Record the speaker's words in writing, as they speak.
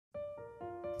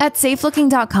At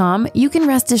safelooking.com, you can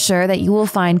rest assured that you will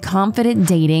find confident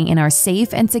dating in our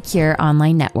safe and secure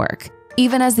online network.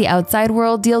 Even as the outside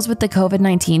world deals with the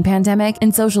COVID-19 pandemic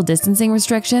and social distancing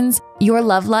restrictions, your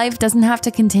love life doesn't have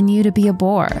to continue to be a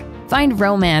bore. Find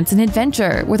romance and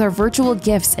adventure with our virtual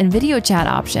gifts and video chat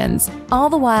options,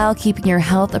 all the while keeping your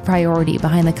health a priority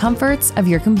behind the comforts of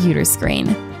your computer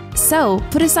screen. So,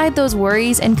 put aside those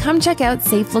worries and come check out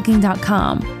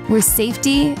safelooking.com, where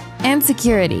safety and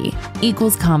security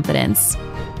equals confidence.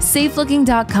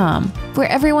 Safelooking.com, where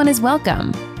everyone is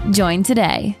welcome. Join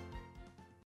today.